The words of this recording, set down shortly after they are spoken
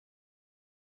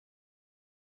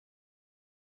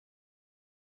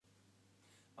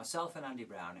Myself and Andy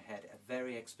Brown head a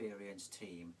very experienced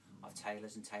team of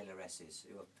tailors and tailoresses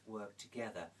who have worked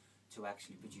together to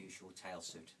actually produce your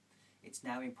tailsuit. It's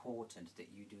now important that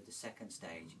you do the second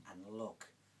stage and look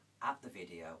at the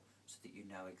video so that you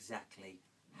know exactly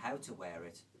how to wear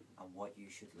it and what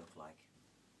you should look like.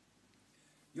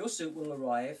 Your suit will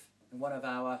arrive in one of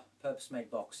our purpose-made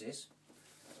boxes.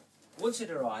 Once it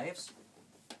arrives,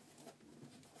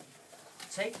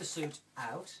 take the suit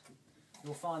out.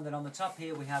 You'll find that on the top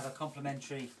here we have a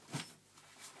complimentary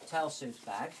Tailsuit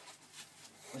bag,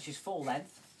 which is full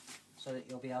length, so that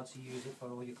you'll be able to use it for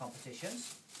all your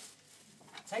competitions.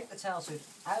 Take the Tailsuit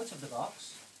out of the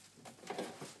box.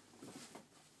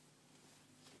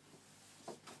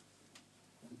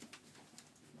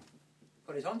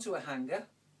 Put it onto a hanger.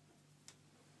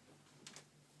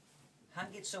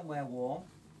 Hang it somewhere warm,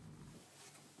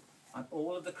 and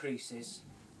all of the creases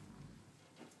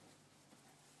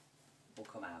will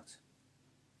come out.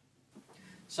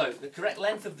 So the correct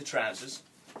length of the trousers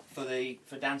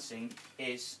for dancing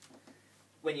is,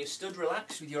 when you're stood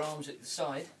relaxed with your arms at the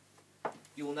side,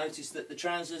 you will notice that the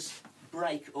trousers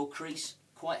break or crease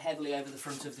quite heavily over the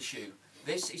front of the shoe.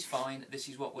 This is fine, this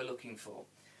is what we're looking for.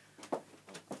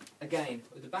 Again,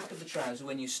 with the back of the trouser,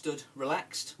 when you stood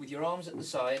relaxed with your arms at the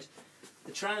side,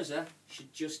 the trouser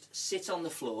should just sit on the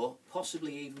floor,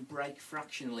 possibly even break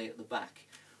fractionally at the back.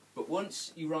 But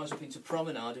once you rise up into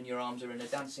promenade and your arms are in a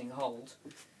dancing hold,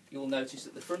 you'll notice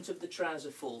that the front of the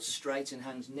trouser falls straight and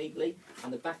hangs neatly,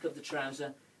 and the back of the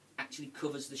trouser actually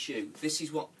covers the shoe. This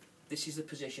is the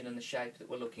position and the shape that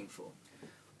we're looking for.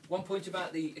 One point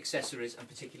about the accessories, and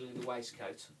particularly the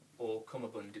waistcoat or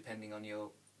cummerbund, depending on your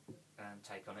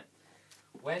take on it.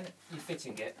 When you're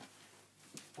fitting it,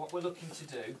 what we're looking to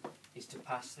do is to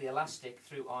pass the elastic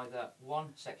through either one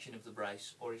section of the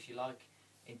brace, or if you like,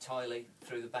 entirely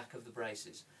through the back of the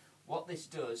braces. What this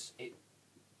does, it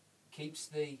keeps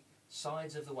the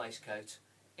sides of the waistcoat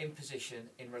in position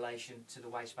in relation to the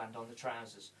waistband on the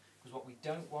trousers, because what we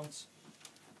don't want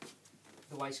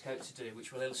the waistcoat to do,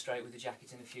 which we'll illustrate with the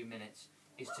jacket in a few minutes,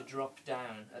 is to drop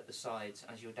down at the sides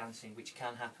as you're dancing, which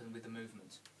can happen with the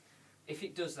movement. If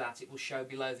it does that, it will show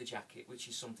below the jacket, which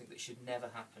is something that should never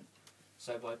happen.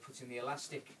 So by putting the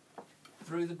elastic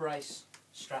through the brace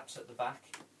straps at the back,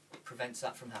 it prevents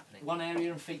that from happening. One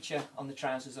area and feature on the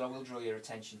trousers that I will draw your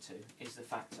attention to is the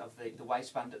fact of the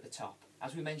waistband at the top.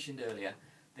 As we mentioned earlier,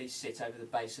 these sit over the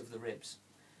base of the ribs.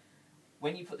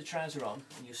 When you put the trouser on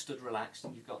and you're stood relaxed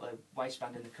and you've got the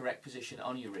waistband in the correct position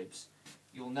on your ribs,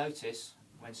 you'll notice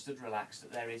when stood relaxed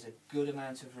that there is a good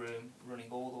amount of room running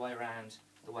all the way around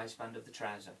the waistband of the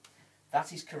trouser.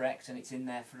 That is correct, and it's in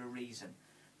there for a reason,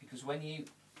 because when you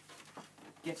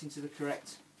get into the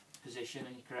correct position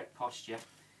and your correct posture,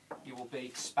 you will be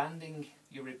expanding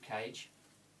your rib cage,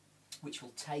 which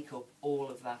will take up all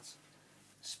of that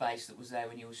space that was there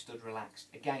when you were stood relaxed.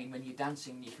 Again, when you're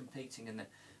dancing and you're competing and the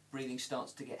breathing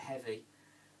starts to get heavy,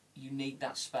 you need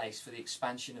that space for the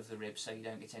expansion of the ribs, so you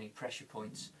don't get any pressure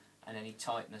points and any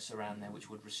tightness around there which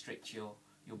would restrict your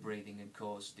breathing and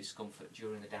cause discomfort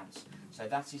during the dance. So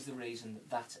that is the reason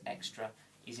that extra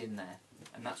is in there,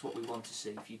 and that's what we want to see.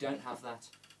 If you don't have that,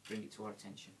 bring it to our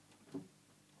attention.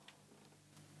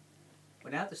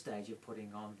 We're now at the stage of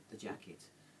putting on the jacket.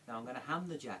 Now I'm going to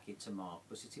hand the jacket to Mark,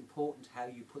 because it's important how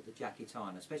you put the jacket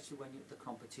on, especially when you're at the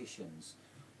competitions,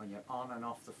 when you're on and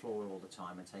off the floor all the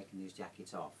time and taking these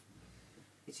jackets off.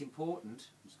 It's important,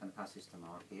 I'm just going to pass this to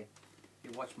Mark here,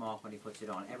 you watch Mark when he puts it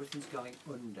on, everything's going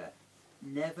under.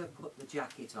 Never put the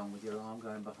jacket on with your arm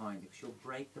going behind it, because you'll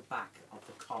break the back of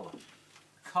the collar.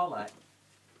 The collar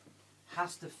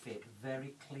has to fit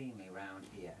very cleanly around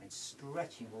here, and it's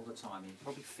stretching all the time. You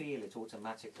probably feel it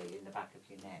automatically in the back of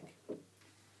your neck.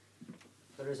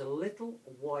 There is a little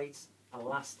white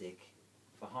elastic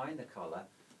behind the collar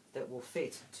that will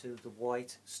fit to the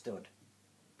white stud.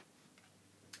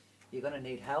 You're going to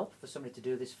need help for somebody to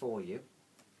do this for you.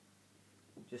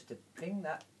 Just to ping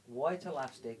that white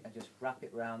elastic and just wrap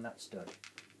it round that stud.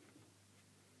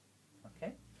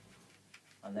 Okay?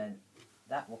 And then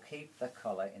that will keep the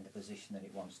collar in the position that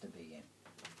it wants to be in.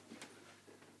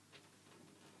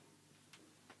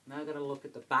 Now I'm going to look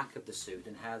at the back of the suit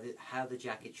and how the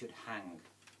jacket should hang.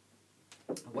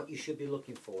 And what you should be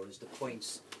looking for is the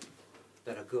points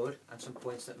that are good and some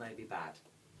points that may be bad.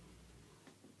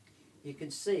 You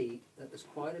can see that there's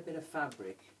quite a bit of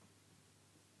fabric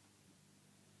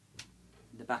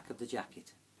in the back of the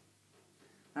jacket.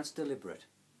 That's deliberate,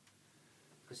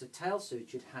 because the tailsuit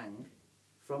should hang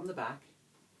from the back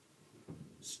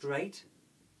straight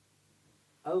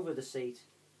over the seat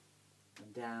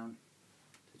and down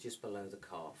to just below the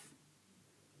calf.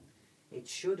 it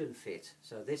shouldn't fit.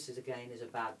 So this is again is a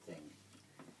bad thing.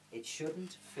 It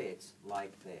shouldn't fit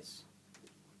like this.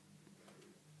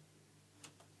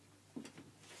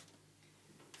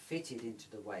 Fitted into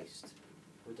the waist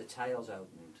with the tails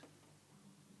opened.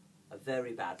 A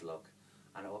very bad look,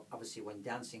 and obviously when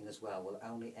dancing as well will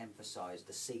only emphasise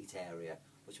the seat area,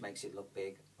 which makes it look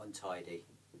big, untidy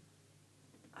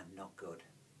and not good.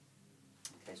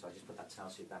 Okay, so I just put that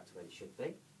tailsuit back to where it should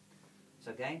be.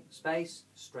 So again, space,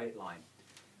 straight line.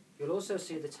 You'll also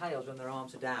see the tails when their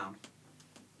arms are down,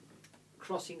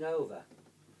 crossing over.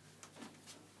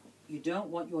 You don't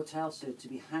want your tailsuit to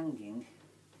be hanging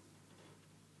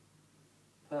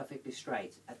perfectly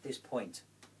straight at this point.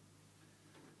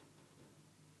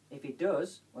 If it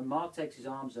does, when Mark takes his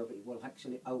arms up, it will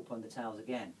actually open the tails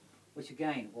again, which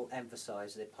again will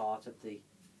emphasise the part of the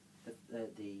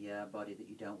body that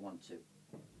you don't want to.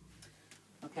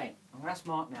 Okay, I'm going to ask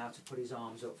Mark now to put his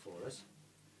arms up for us.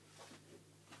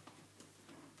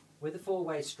 With the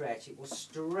four-way stretch, it will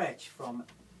stretch from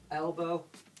elbow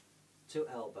to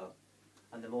elbow,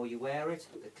 and the more you wear it,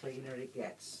 the cleaner it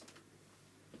gets.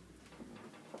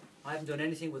 I haven't done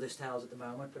anything with his tails at the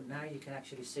moment, but now you can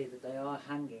actually see that they are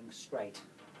hanging straight.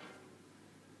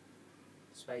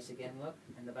 Space again, look,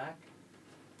 in the back.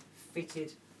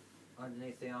 Fitted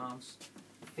underneath the arms,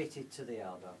 fitted to the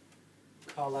elbow.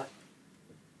 Collar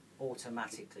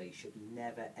automatically should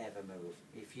never ever move.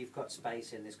 If you've got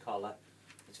space in this collar,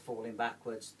 it's falling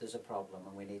backwards, there's a problem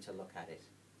and we need to look at it.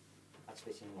 That's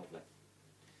fitting lovely.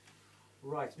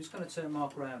 Right, I'm just going to turn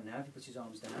Mark around now if he puts his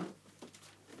arms down.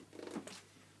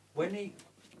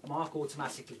 Mark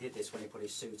automatically did this when he put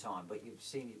his suit on, but you've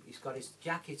seen he's got his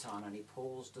jacket on and he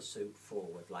pulls the suit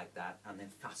forward like that and then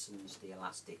fastens the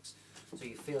elastics. So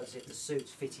you feel as if the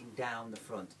suit's fitting down the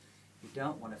front. You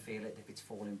don't want to feel it if it's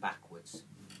falling backwards.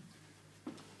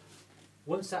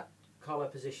 Once that collar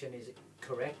position is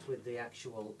correct with the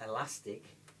actual elastic,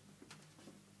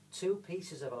 two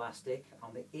pieces of elastic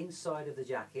on the inside of the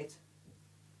jacket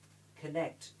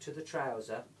connect to the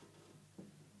trouser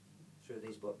through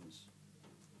these buttons,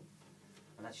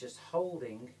 and that's just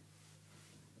holding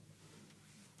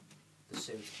the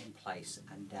suit in place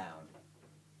and down.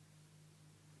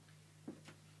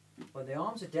 When the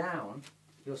arms are down,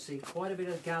 you'll see quite a bit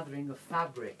of gathering of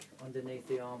fabric underneath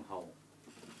the armhole.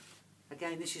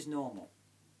 Again, this is normal.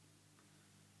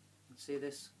 You see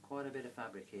this? Quite a bit of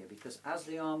fabric here, because as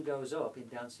the arm goes up in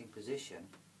dancing position,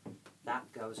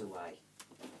 that goes away.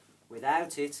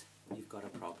 Without it, you've got a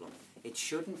problem. It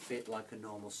shouldn't fit like a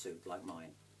normal suit like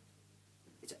mine.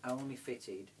 It's only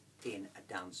fitted in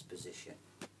a dance position.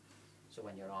 So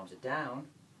when your arms are down,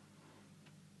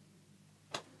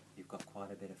 you've got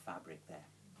quite a bit of fabric there.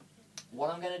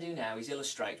 What I'm going to do now is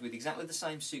illustrate with exactly the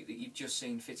same suit that you've just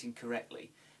seen fitting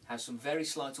correctly how some very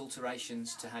slight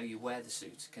alterations to how you wear the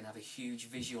suit can have a huge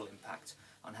visual impact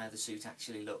on how the suit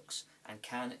actually looks, and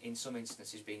can in some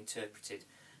instances be interpreted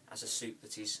as a suit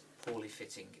that is poorly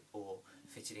fitting or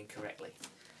fitted incorrectly.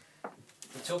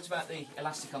 We talked about the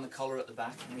elastic on the collar at the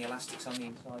back and the elastics on the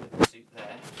inside of the suit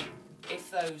there. If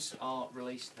those are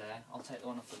released there, I'll take the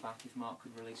one off the back if Mark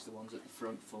could release the ones at the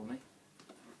front for me.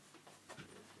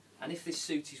 And if this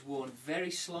suit is worn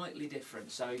very slightly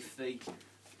different, so if the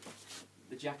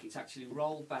jacket's actually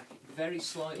rolled back very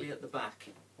slightly at the back,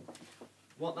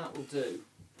 what that will do,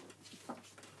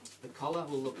 the collar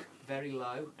will look very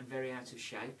low and very out of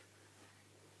shape.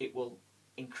 It will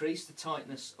increase the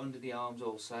tightness under the arms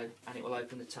also, and it will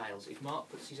open the tails. If Mark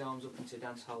puts his arms up into a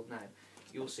dance hold now,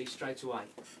 you'll see straight away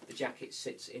the jacket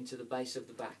sits into the base of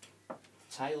the back. The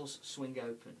tails swing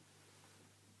open.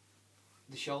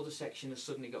 The shoulder section has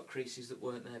suddenly got creases that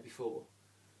weren't there before.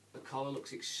 The collar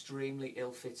looks extremely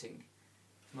ill-fitting.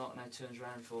 Mark now turns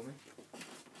around for me.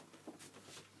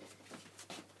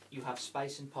 You have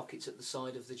space and pockets at the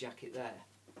side of the jacket there.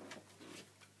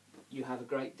 You have a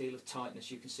great deal of tightness.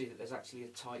 You can see that there's actually a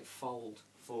tight fold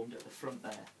formed at the front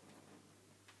there.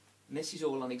 And this is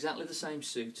all on exactly the same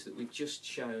suit that we've just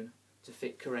shown to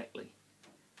fit correctly.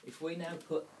 If we now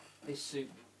put this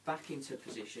suit back into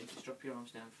position, just drop your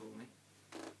arms down for me.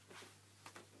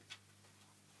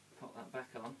 Pop that back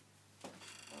on.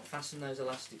 Fasten those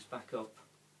elastics back up.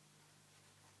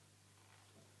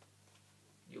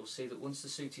 You'll see that once the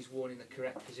suit is worn in the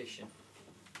correct position,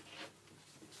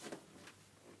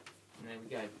 and there we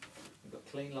go, we've got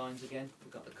clean lines again,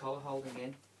 we've got the collar holding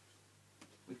in,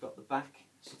 we've got the back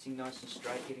sitting nice and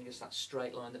straight, giving us that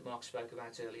straight line that Mark spoke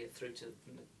about earlier through to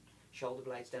from the shoulder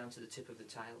blades down to the tip of the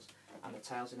tails, and the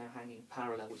tails are now hanging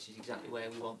parallel, which is exactly where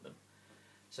we want them.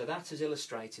 So that has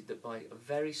illustrated that by a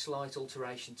very slight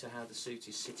alteration to how the suit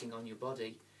is sitting on your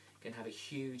body can have a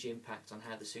huge impact on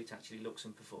how the suit actually looks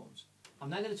and performs. I'm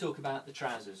now going to talk about the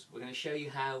trousers. We're going to show you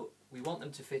how we want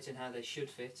them to fit and how they should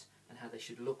fit and how they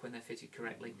should look when they're fitted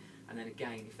correctly, and then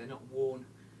again, if they're not worn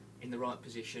in the right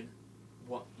position,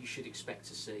 what you should expect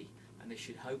to see, and this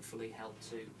should hopefully help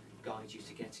to guide you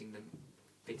to getting them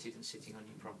fitted and sitting on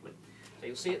you properly. So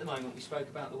you'll see at the moment, we spoke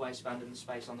about the waistband and the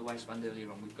space on the waistband earlier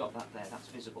on. We've got that there, that's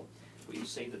visible. But you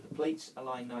see that the pleats are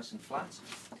lying nice and flat.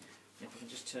 If I can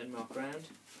just turn Mark round,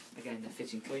 again they're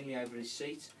fitting cleanly over his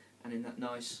seat and in that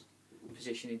nice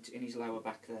position in his lower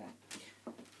back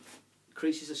there.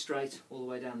 Creases are straight all the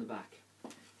way down the back.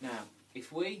 Now,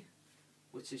 if we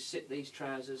were to sit these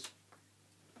trousers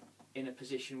in a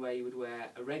position where you would wear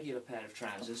a regular pair of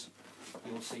trousers,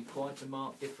 you will see quite a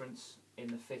marked difference in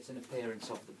the fit and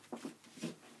appearance of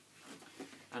them.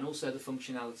 And also the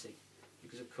functionality,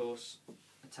 because of course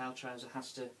a tail trouser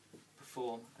has to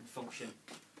perform and function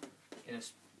in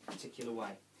a particular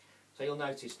way. So you'll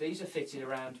notice these are fitted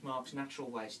around Mark's natural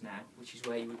waist now, which is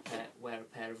where you would wear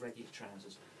a pair of regular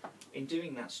trousers. In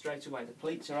doing that, straight away the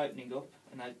pleats are opening up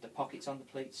and the pockets on the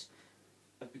pleats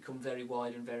have become very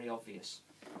wide and very obvious.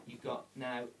 You've got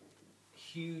now a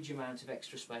huge amount of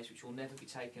extra space which will never be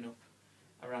taken up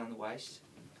around the waist.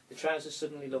 The trousers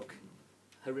suddenly look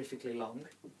horrifically long.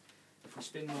 If we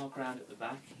spin Mark around at the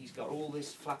back, he's got all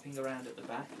this flapping around at the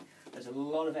back. There's a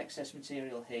lot of excess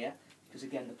material here, because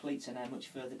again the pleats are now much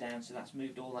further down, so that's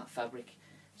moved all that fabric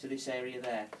to this area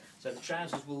there. So the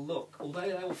trousers will look, although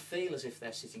they will feel as if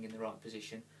they're sitting in the right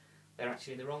position, they're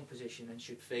actually in the wrong position and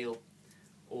should feel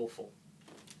awful.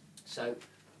 So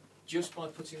just by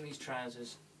putting these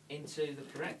trousers into the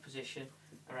correct position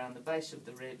around the base of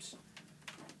the ribs,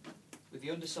 with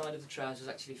the underside of the trousers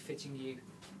actually fitting you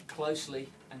closely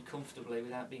and comfortably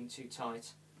without being too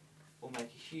tight, will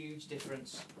make a huge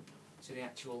difference to the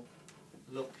actual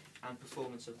look and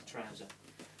performance of the trouser.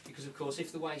 Because of course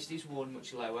if the waist is worn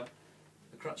much lower,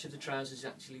 the crotch of the trouser is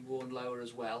actually worn lower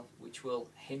as well, which will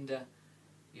hinder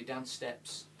your dance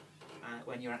steps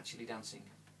when you're actually dancing.